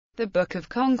The Book of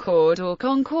Concord or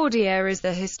Concordia is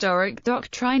the historic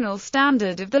doctrinal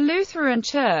standard of the Lutheran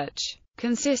Church,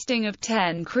 consisting of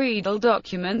 10 creedal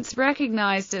documents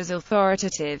recognized as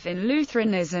authoritative in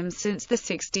Lutheranism since the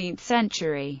 16th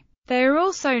century. They are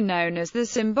also known as the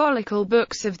symbolical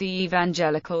books of the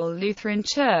Evangelical Lutheran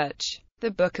Church.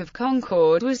 The Book of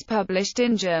Concord was published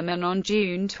in German on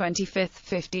June 25,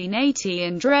 1580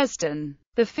 in Dresden,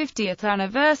 the 50th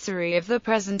anniversary of the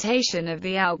presentation of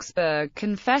the Augsburg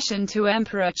Confession to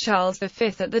Emperor Charles V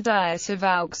at the Diet of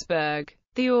Augsburg.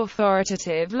 The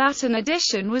authoritative Latin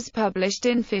edition was published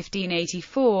in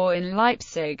 1584 in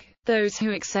Leipzig. Those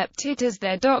who accept it as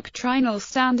their doctrinal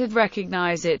standard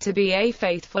recognize it to be a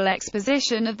faithful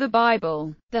exposition of the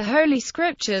Bible. The Holy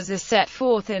Scriptures are set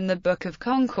forth in the Book of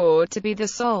Concord to be the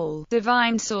sole,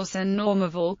 divine source and norm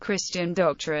of all Christian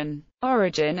doctrine,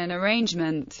 origin and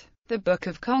arrangement. The Book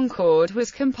of Concord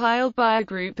was compiled by a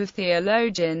group of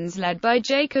theologians led by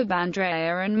Jacob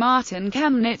Andrea and Martin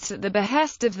Chemnitz at the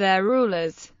behest of their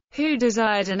rulers, who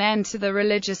desired an end to the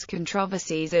religious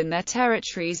controversies in their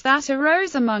territories that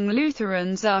arose among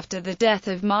Lutherans after the death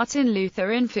of Martin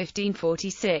Luther in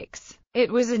 1546.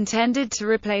 It was intended to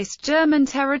replace German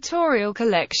territorial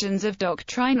collections of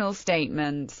doctrinal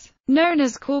statements, known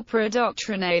as corpora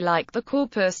doctrinae, like the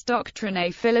Corpus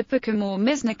Doctrinae Philippicum or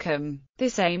Misnicum.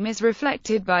 This aim is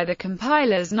reflected by the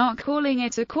compilers not calling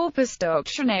it a corpus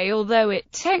doctrinae, although it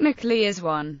technically is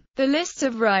one. The list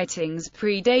of writings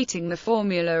predating the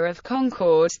Formula of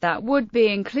Concord that would be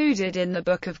included in the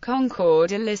Book of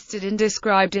Concord are listed and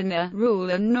described in the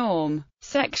Rule and Norm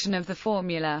section of the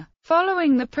Formula.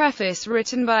 Following the preface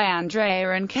written by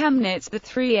Andrea and Chemnitz, the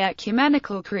three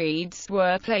ecumenical creeds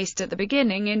were placed at the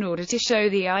beginning in order to show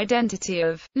the identity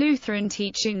of Lutheran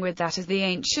teaching with that of the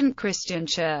ancient Christian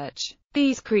Church.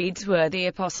 These creeds were the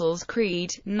Apostles'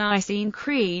 Creed, Nicene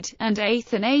Creed, and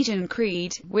Athanasian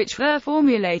Creed, which were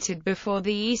formulated before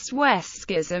the East-West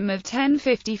Schism of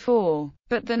 1054.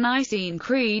 But the Nicene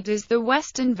Creed is the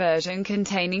Western version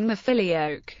containing the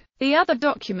Filioque. The other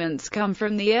documents come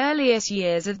from the earliest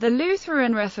years of the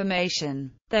Lutheran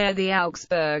Reformation. They are the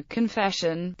Augsburg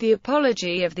Confession, the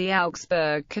Apology of the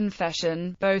Augsburg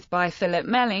Confession, both by Philip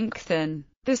Melanchthon,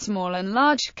 the Small and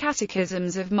Large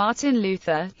Catechisms of Martin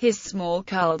Luther, his Small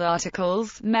Cult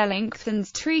Articles,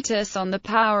 Melanchthon's Treatise on the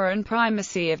Power and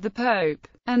Primacy of the Pope,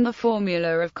 and the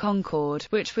Formula of Concord,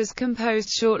 which was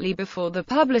composed shortly before the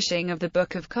publishing of the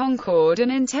Book of Concord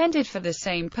and intended for the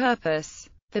same purpose: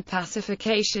 the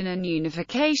pacification and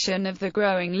unification of the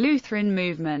growing Lutheran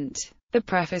movement. The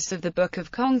preface of the Book of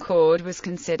Concord was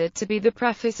considered to be the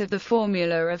preface of the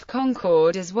Formula of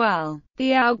Concord as well.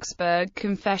 The Augsburg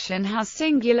Confession has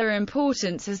singular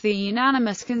importance as the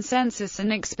unanimous consensus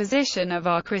and exposition of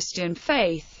our Christian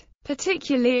faith,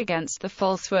 particularly against the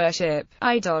false worship,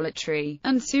 idolatry,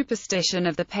 and superstition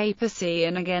of the papacy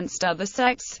and against other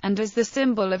sects, and as the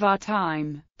symbol of our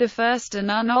time. The first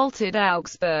and unaltered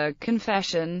Augsburg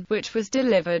Confession, which was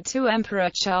delivered to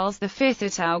Emperor Charles V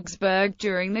at Augsburg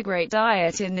during the Great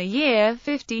Diet in the year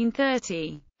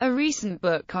 1530. A recent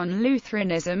book on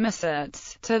Lutheranism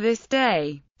asserts, to this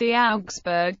day, the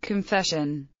Augsburg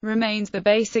Confession remains the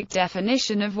basic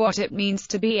definition of what it means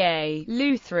to be a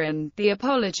Lutheran. The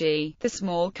Apology, the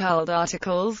Small Cult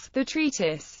Articles, the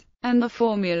Treatise, and the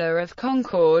Formula of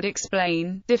Concord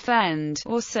explain, defend,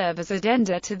 or serve as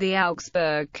addenda to the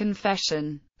Augsburg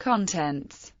Confession.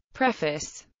 Contents.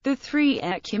 Preface. The three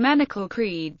ecumenical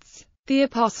creeds. The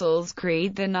Apostles'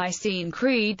 Creed, the Nicene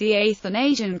Creed, the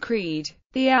Athanasian Creed,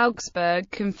 the Augsburg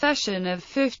Confession of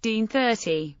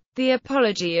 1530, the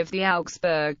Apology of the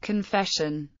Augsburg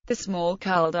Confession, the Small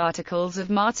Cult Articles of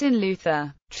Martin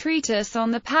Luther, Treatise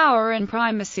on the Power and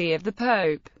Primacy of the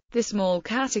Pope, the Small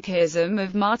Catechism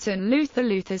of Martin Luther.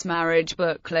 Luther's marriage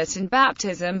booklet and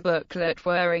baptism booklet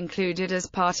were included as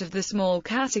part of the Small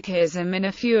Catechism in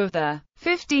a few of the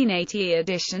 1580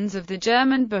 editions of the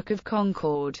German Book of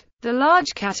Concord. The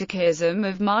Large Catechism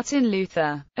of Martin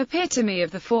Luther, epitome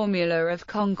of the Formula of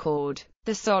Concord.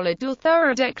 The solid or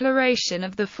thorough declaration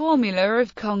of the Formula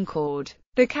of Concord.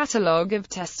 The Catalogue of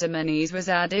Testimonies was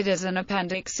added as an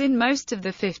appendix in most of the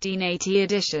 1580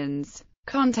 editions.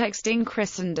 Context in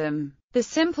Christendom. The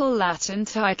simple Latin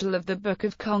title of the Book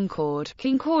of Concord,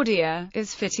 Concordia,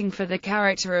 is fitting for the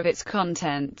character of its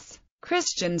contents.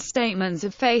 Christian statements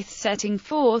of faith setting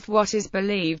forth what is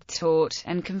believed, taught,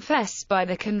 and confessed by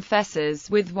the confessors,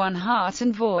 with one heart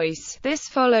and voice. This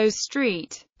follows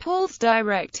St. Paul's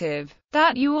directive,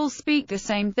 that you all speak the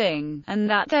same thing, and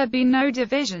that there be no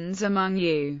divisions among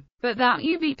you, but that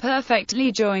you be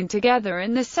perfectly joined together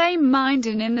in the same mind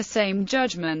and in the same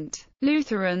judgment.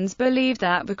 Lutherans believe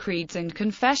that the creeds and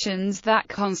confessions that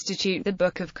constitute the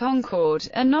Book of Concord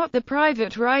are not the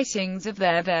private writings of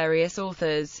their various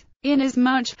authors,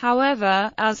 inasmuch,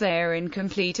 however, as they are in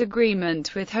complete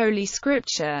agreement with Holy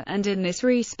Scripture, and in this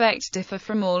respect differ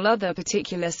from all other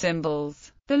particular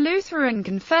symbols. The Lutheran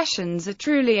confessions are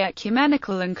truly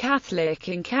ecumenical and Catholic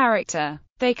in character.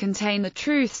 They contain the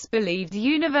truths believed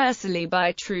universally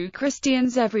by true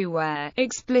Christians everywhere,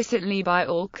 explicitly by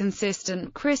all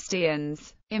consistent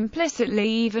Christians, implicitly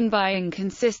even by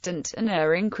inconsistent and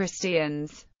erring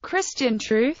Christians. Christian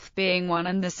truth, being one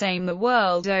and the same the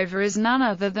world over, is none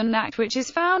other than that which is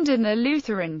found in the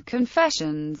Lutheran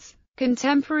confessions.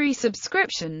 Contemporary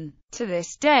subscription. To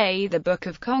this day, the Book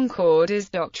of Concord is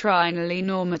doctrinally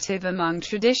normative among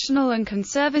traditional and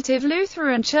conservative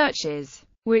Lutheran churches,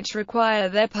 which require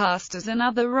their pastors and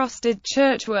other rostered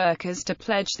church workers to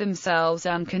pledge themselves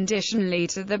unconditionally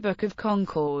to the Book of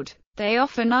Concord. They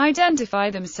often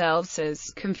identify themselves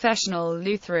as confessional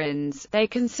Lutherans. They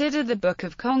consider the Book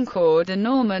of Concord a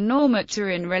norma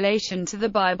normata in relation to the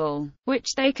Bible,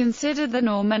 which they consider the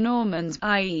norma normans,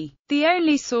 i.e., the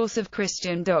only source of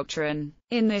Christian doctrine.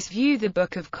 In this view, the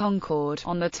Book of Concord,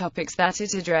 on the topics that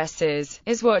it addresses,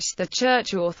 is what the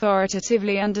Church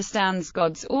authoritatively understands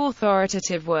God's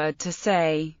authoritative word to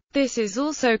say. This is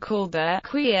also called the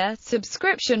queer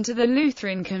subscription to the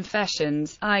Lutheran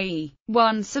confessions, i.e.,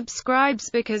 one subscribes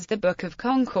because the Book of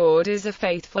Concord is a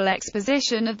faithful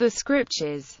exposition of the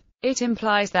Scriptures. It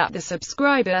implies that the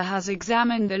subscriber has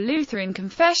examined the Lutheran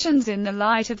confessions in the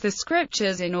light of the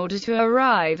Scriptures in order to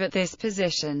arrive at this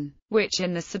position, which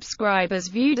in the subscriber's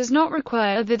view does not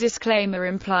require the disclaimer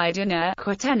implied in a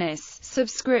quaternis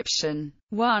subscription.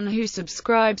 One who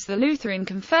subscribes the Lutheran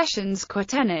confessions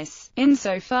quaternis,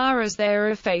 insofar as they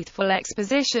are a faithful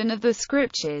exposition of the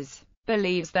Scriptures,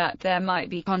 believes that there might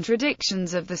be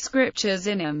contradictions of the Scriptures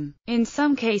in them. In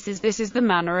some cases this is the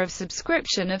manner of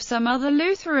subscription of some other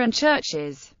Lutheran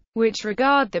churches, which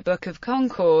regard the Book of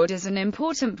Concord as an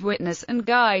important witness and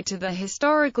guide to the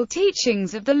historical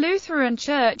teachings of the Lutheran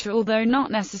Church, although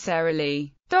not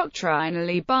necessarily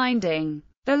doctrinally binding.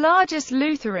 The largest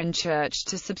Lutheran church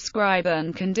to subscribe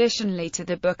unconditionally to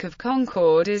the Book of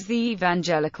Concord is the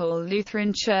Evangelical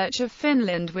Lutheran Church of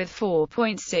Finland with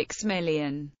 4.6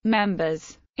 million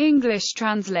members. English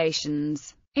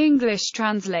translations. English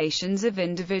translations of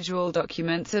individual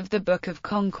documents of the Book of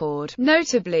Concord,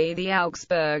 notably the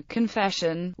Augsburg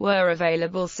Confession, were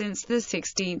available since the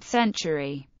 16th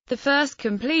century. The first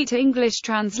complete English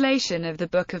translation of the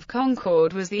Book of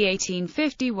Concord was the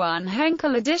 1851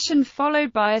 Henkel edition,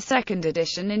 followed by a second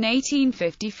edition in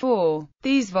 1854.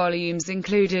 These volumes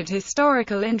included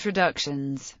historical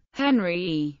introductions. Henry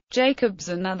E. Jacobs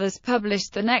and others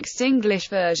published the next English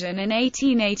version in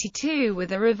 1882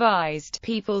 with a revised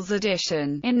People's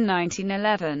edition in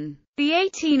 1911. The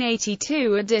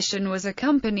 1882 edition was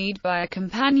accompanied by a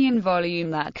companion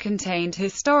volume that contained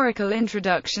historical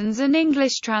introductions and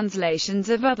English translations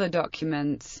of other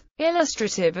documents,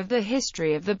 illustrative of the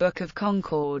history of the Book of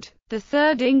Concord. The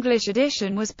third English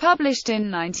edition was published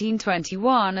in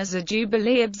 1921 as a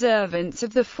Jubilee observance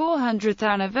of the 400th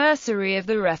anniversary of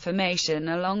the Reformation,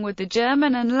 along with the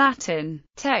German and Latin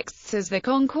texts as the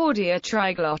Concordia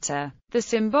Triglotta, the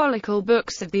symbolical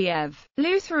books of the Ev.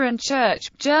 Lutheran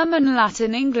Church, German,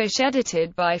 Latin, English,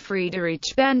 edited by Friedrich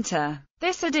Benter.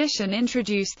 This edition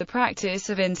introduced the practice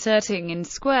of inserting in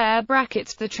square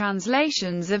brackets the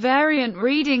translations of variant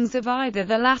readings of either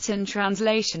the Latin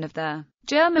translation of the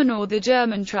German or the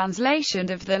German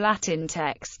translation of the Latin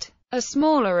text. A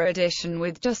smaller edition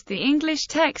with just the English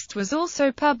text was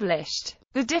also published.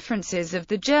 The differences of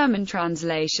the German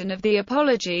translation of the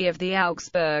Apology of the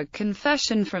Augsburg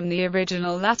Confession from the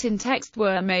original Latin text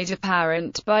were made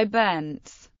apparent by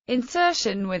Bent's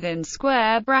insertion within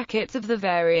square brackets of the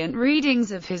variant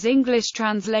readings of his English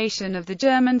translation of the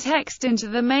German text into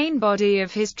the main body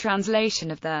of his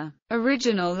translation of the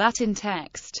original Latin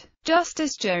text.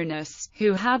 Justus Jonas,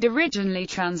 who had originally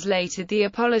translated the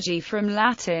Apology from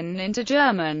Latin into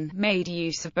German, made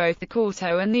use of both the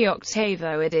quarto and the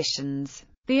octavo editions.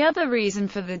 The other reason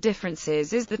for the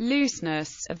differences is the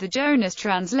looseness of the Jonas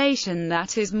translation,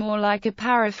 that is more like a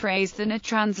paraphrase than a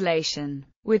translation.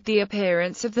 With the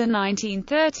appearance of the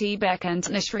 1930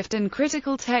 Bekenntnisschrift and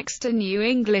critical text, a new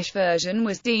English version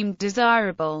was deemed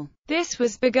desirable. This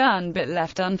was begun but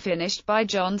left unfinished by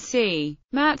John C.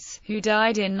 Matz, who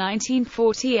died in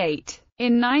 1948.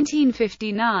 In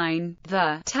 1959,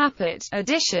 the Tappert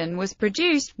edition was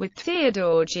produced, with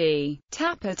Theodore G.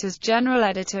 Tappert as general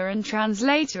editor and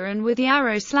translator, and with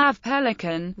Yaroslav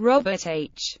Pelikan, Robert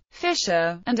H.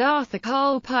 Fisher, and Arthur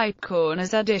Carl Pipecorn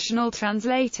as additional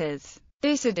translators.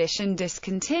 This edition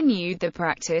discontinued the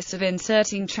practice of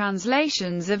inserting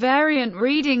translations of variant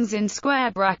readings in square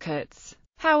brackets.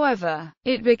 However,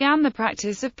 it began the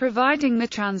practice of providing the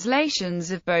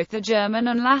translations of both the German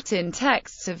and Latin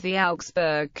texts of the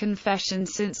Augsburg Confession,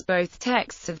 since both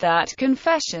texts of that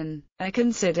confession are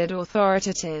considered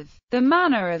authoritative. The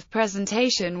manner of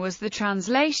presentation was the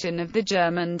translation of the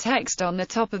German text on the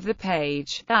top of the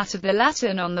page, that of the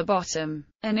Latin on the bottom.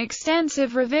 An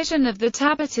extensive revision of the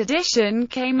Tappert edition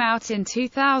came out in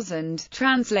 2000,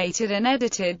 translated and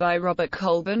edited by Robert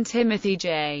Kolb and Timothy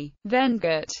J.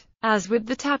 Vengert. As with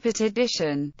the Tappert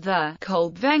edition, the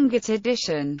Kolb-Vengert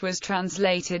edition was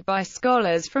translated by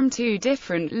scholars from two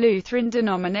different Lutheran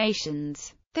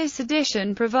denominations. This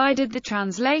edition provided the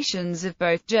translations of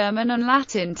both German and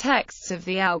Latin texts of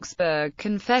the Augsburg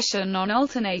Confession on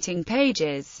alternating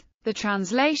pages. The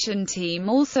translation team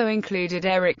also included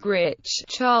Eric Rich,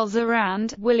 Charles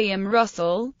Arand, William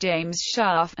Russell, James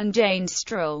Schaff, and Jane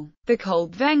Strull. The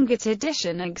Kolb-Vengert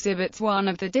edition exhibits one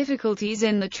of the difficulties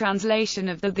in the translation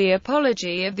of the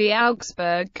Apology of the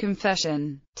Augsburg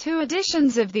Confession. Two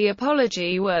editions of the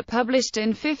Apology were published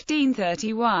in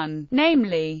 1531,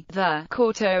 namely, the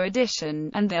Quarto edition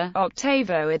and the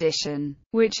Octavo edition,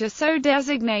 which are so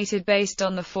designated based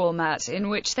on the format in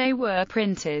which they were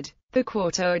printed. The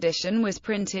Quarto edition was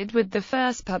printed with the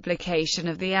first publication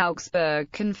of the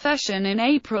Augsburg Confession in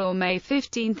April-May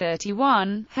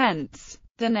 1531, hence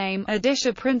the name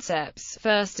Editio Princeps,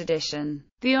 first edition.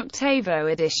 The Octavo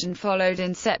edition followed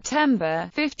in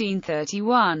September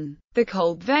 1531. The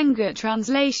Kolb-Vengert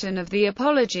translation of the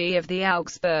Apology of the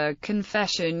Augsburg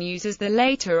Confession uses the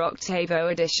later Octavo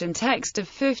edition text of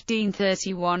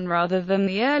 1531 rather than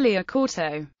the earlier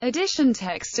Quarto edition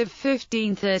text of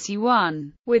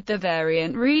 1531, with the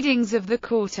variant readings of the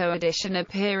Quarto edition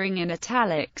appearing in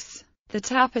italics. The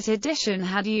Tappert edition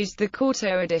had used the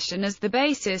Quarto edition as the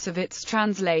basis of its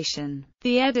translation.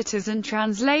 The editors and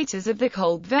translators of the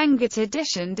Kolb-Vengert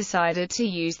edition decided to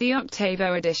use the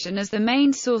Octavo edition as the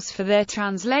main source for their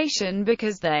translation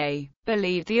because they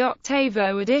believed the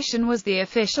Octavo edition was the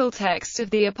official text of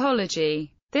the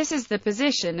Apology. This is the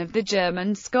position of the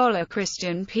German scholar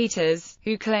Christian Peters,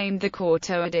 who claimed the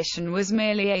Quarto edition was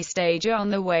merely a stage on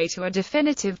the way to a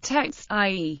definitive text,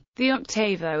 i.e., the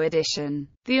Octavo edition.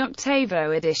 The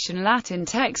Octavo edition Latin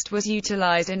text was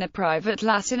utilized in a private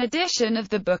Latin edition of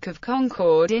the Book of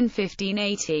Concord in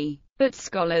 1580. But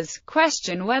scholars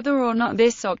question whether or not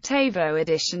this Octavo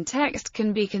edition text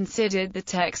can be considered the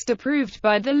text approved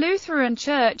by the Lutheran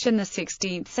Church in the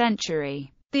 16th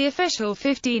century. The official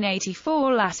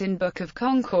 1584 Latin Book of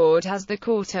Concord has the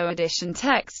Quarto edition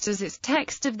text as its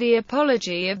text of the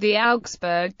Apology of the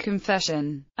Augsburg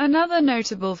Confession. Another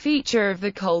notable feature of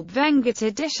the Kolb-Vengert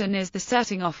edition is the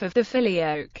setting off of the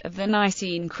filioque of the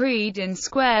Nicene Creed in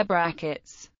square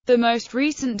brackets. The most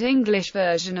recent English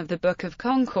version of the Book of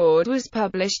Concord was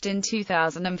published in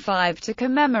 2005 to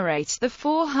commemorate the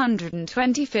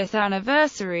 425th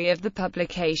anniversary of the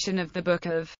publication of the Book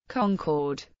of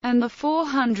Concord, and the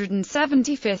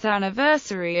 475th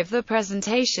anniversary of the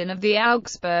presentation of the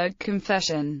Augsburg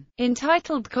Confession.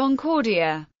 Entitled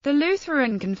Concordia, the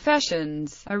Lutheran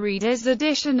Confessions, a reader's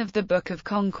edition of the Book of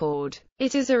Concord.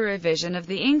 It is a revision of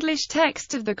the English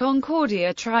text of the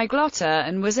Concordia Triglotta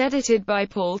and was edited by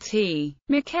Paul T.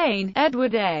 McCain,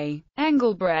 Edward A.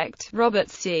 Engelbrecht, Robert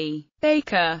C.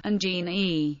 Baker, and Jean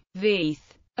E. Veith.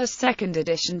 A second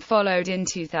edition followed in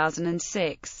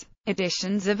 2006.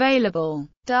 Editions available.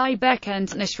 Die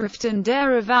Bekenntnisschriften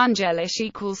der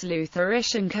Evangelisch =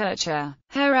 Lutherischen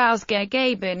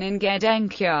Herausgegeben in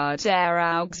Gedenkjahr der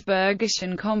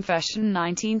Augsburgischen Confession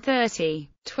 1930.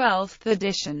 12th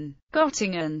edition.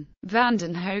 Göttingen,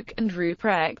 Vandenhoek and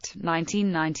Ruprecht,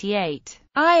 1998.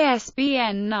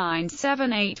 ISBN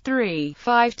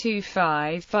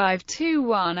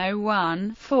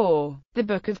 978-3-525-52101-4. The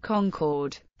Book of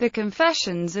Concord. The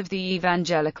Confessions of the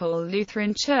Evangelical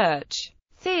Lutheran Church.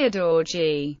 Theodore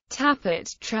G.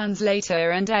 Tappert,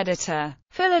 translator and editor.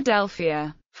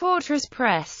 Philadelphia. Fortress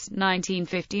Press,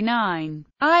 1959.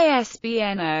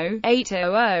 ISBN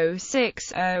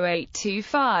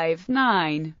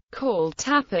 0-800-60825-9. Called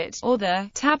Tappert, or the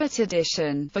Tappert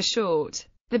edition, for short.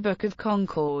 The Book of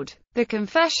Concord. The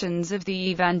Confessions of the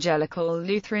Evangelical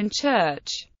Lutheran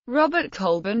Church. Robert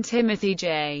Kolb and Timothy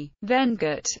J.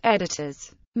 Vengert,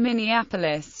 editors.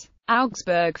 Minneapolis.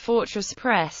 Augsburg Fortress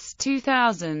Press,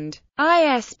 2000.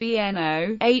 ISBN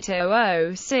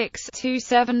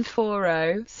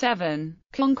 0-8006-27407.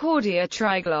 Concordia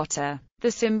Triglotta.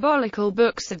 The Symbolical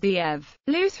Books of the Ev.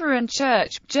 Lutheran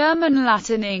Church, German,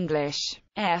 Latin, English.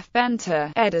 F.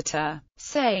 Benter, editor.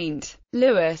 St.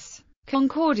 Louis.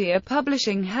 Concordia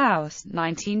Publishing House,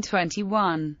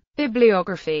 1921.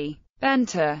 Bibliography.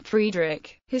 Benter,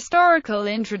 Friedrich. Historical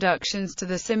Introductions to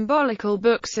the Symbolical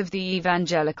Books of the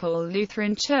Evangelical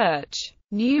Lutheran Church.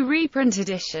 New reprint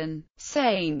edition.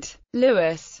 St.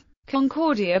 Louis.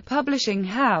 Concordia Publishing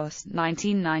House,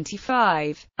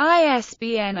 1995.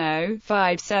 ISBN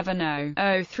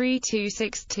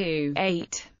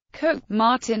 0-570-03262-8. Cook,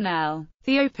 Martin L.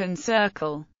 The Open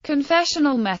Circle.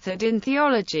 Confessional Method in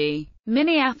Theology.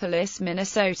 Minneapolis,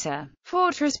 Minnesota.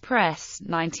 Fortress Press,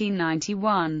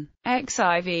 1991.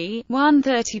 XIV,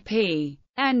 130p.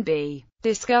 NB.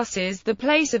 Discusses the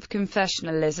place of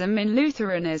confessionalism in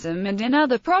Lutheranism and in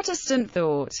other Protestant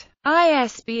thought.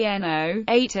 ISBN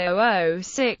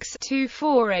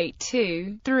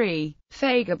 0-8006-2482-3.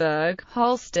 Fagerberg,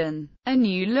 Holston. A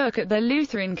New Look at the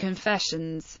Lutheran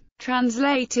Confessions.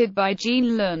 Translated by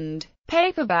Jean Lund.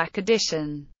 Paperback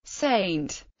edition.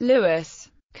 St. Louis.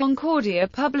 Concordia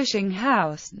Publishing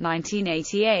House,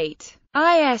 1988.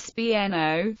 ISBN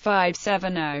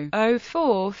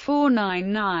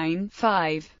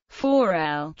 0-570-04499-5.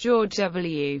 4L. George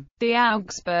W. The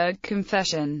Augsburg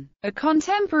Confession. A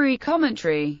Contemporary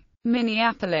Commentary.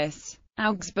 Minneapolis.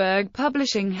 Augsburg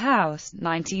Publishing House,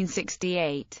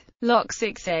 1968. Lock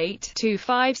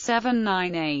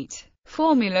 68-25798.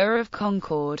 Formula of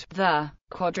Concord. The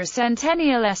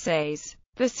Quadricentennial Essays.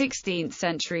 The 16th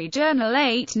Century Journal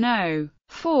 8 No.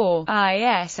 4.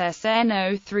 ISSN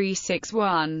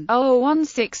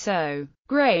 0361-0160.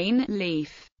 Grain,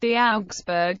 Leaf. The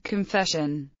Augsburg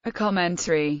Confession. A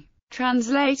Commentary.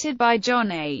 Translated by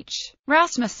John H.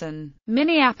 Rasmussen.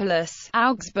 Minneapolis.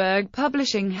 Augsburg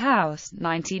Publishing House,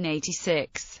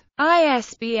 1986.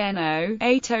 ISBN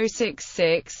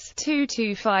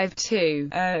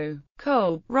 0-8066-2252-0.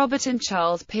 Kolb, Robert and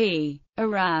Charles P.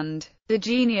 Arand. The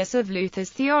Genius of Luther's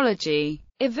Theology.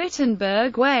 A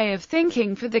Wittenberg Way of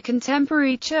Thinking for the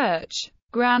Contemporary Church.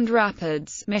 Grand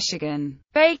Rapids, Michigan.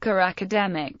 Baker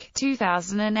Academic,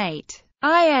 2008.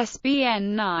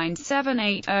 ISBN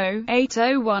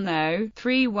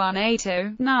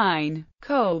 978-0-8010-3180-9.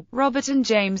 Kolb, Robert and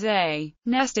James A.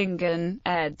 Nestingen,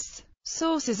 eds.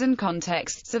 Sources and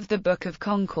Contexts of the Book of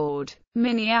Concord.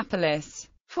 Minneapolis.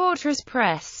 Fortress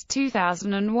Press,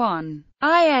 2001.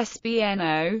 ISBN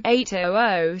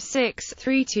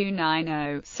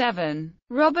 0-8006-3290-7.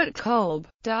 Robert Kolb.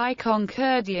 Die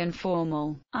Concordian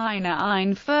Formel. Eine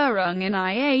Einführung in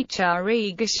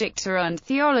ihre Geschichte und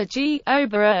Theologie,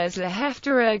 Oberursula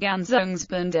Heftere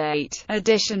Ergänzungsband 8.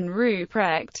 Edition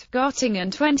Ruprecht,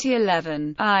 Göttingen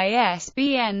 2011.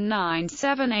 ISBN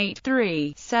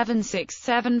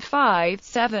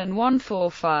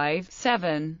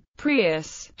 978-3-7675-71457.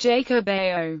 Prius, Jacob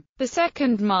A.O. The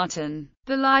Second Martin.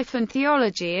 The Life and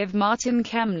Theology of Martin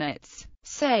Chemnitz.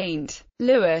 St.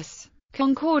 Louis.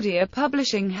 Concordia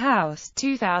Publishing House,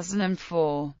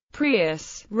 2004.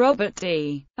 Prius, Robert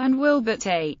D. and Wilbert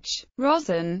H.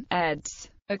 Rosen, eds.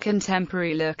 A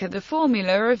Contemporary Look at the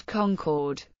Formula of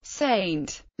Concord.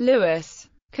 St. Louis.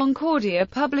 Concordia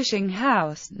Publishing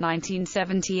House,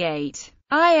 1978.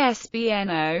 ISBN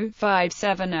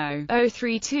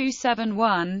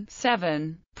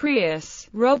 0-570-03271-7. Prius,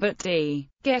 Robert D.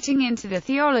 Getting into the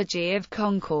Theology of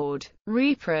Concord.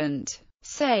 Reprint.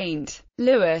 St.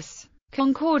 Louis.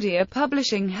 Concordia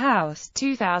Publishing House,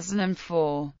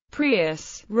 2004.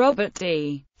 Prius, Robert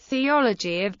D.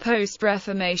 Theology of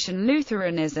Post-Reformation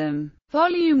Lutheranism.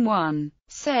 Volume 1.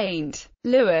 St.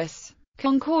 Louis.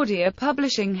 Concordia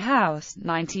Publishing House,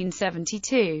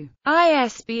 1972.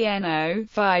 ISBN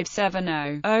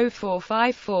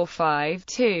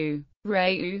 0-570-04545-2.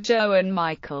 Reu, Joe and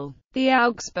Michael. The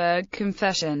Augsburg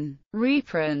Confession.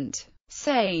 Reprint.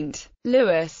 St.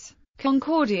 Louis.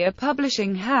 Concordia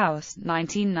Publishing House,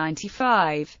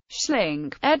 1995.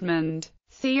 Schlink, Edmund.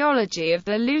 Theology of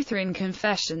the Lutheran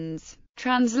Confessions.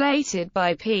 Translated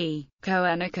by P.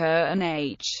 Koeniker and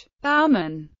H.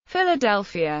 Baumann.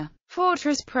 Philadelphia.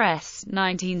 Fortress Press,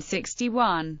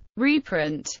 1961.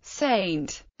 Reprint.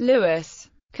 St. Louis.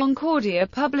 Concordia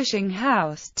Publishing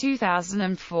House,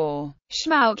 2004.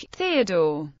 Schmalk,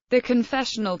 Theodore. The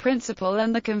Confessional Principle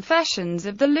and the Confessions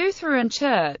of the Lutheran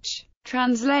Church.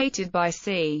 Translated by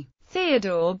C.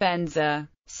 Theodore Benzer.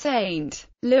 St.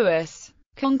 Louis.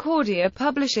 Concordia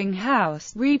Publishing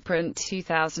House. Reprint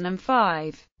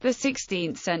 2005. The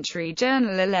 16th Century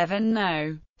Journal 11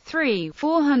 No. 3.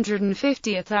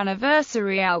 450th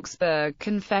Anniversary Augsburg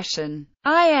Confession.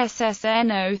 ISSN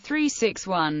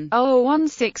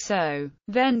 0361-0160.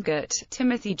 Vengert,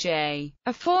 Timothy J.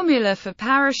 A Formula for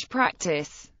Parish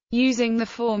Practice. Using the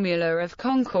Formula of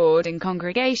Concord in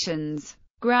Congregations.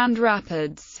 Grand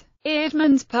Rapids.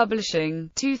 Eerdmans Publishing,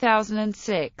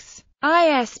 2006.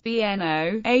 ISBN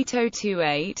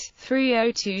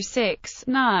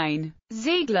 0-8028-3026-9.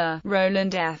 Ziegler,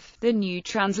 Roland F. The New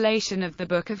Translation of the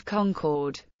Book of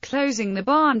Concord. Closing the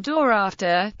Barn Door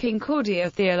After,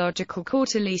 Concordia Theological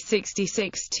Quarterly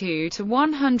 66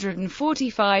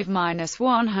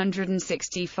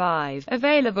 2-145-165.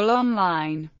 Available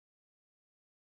online.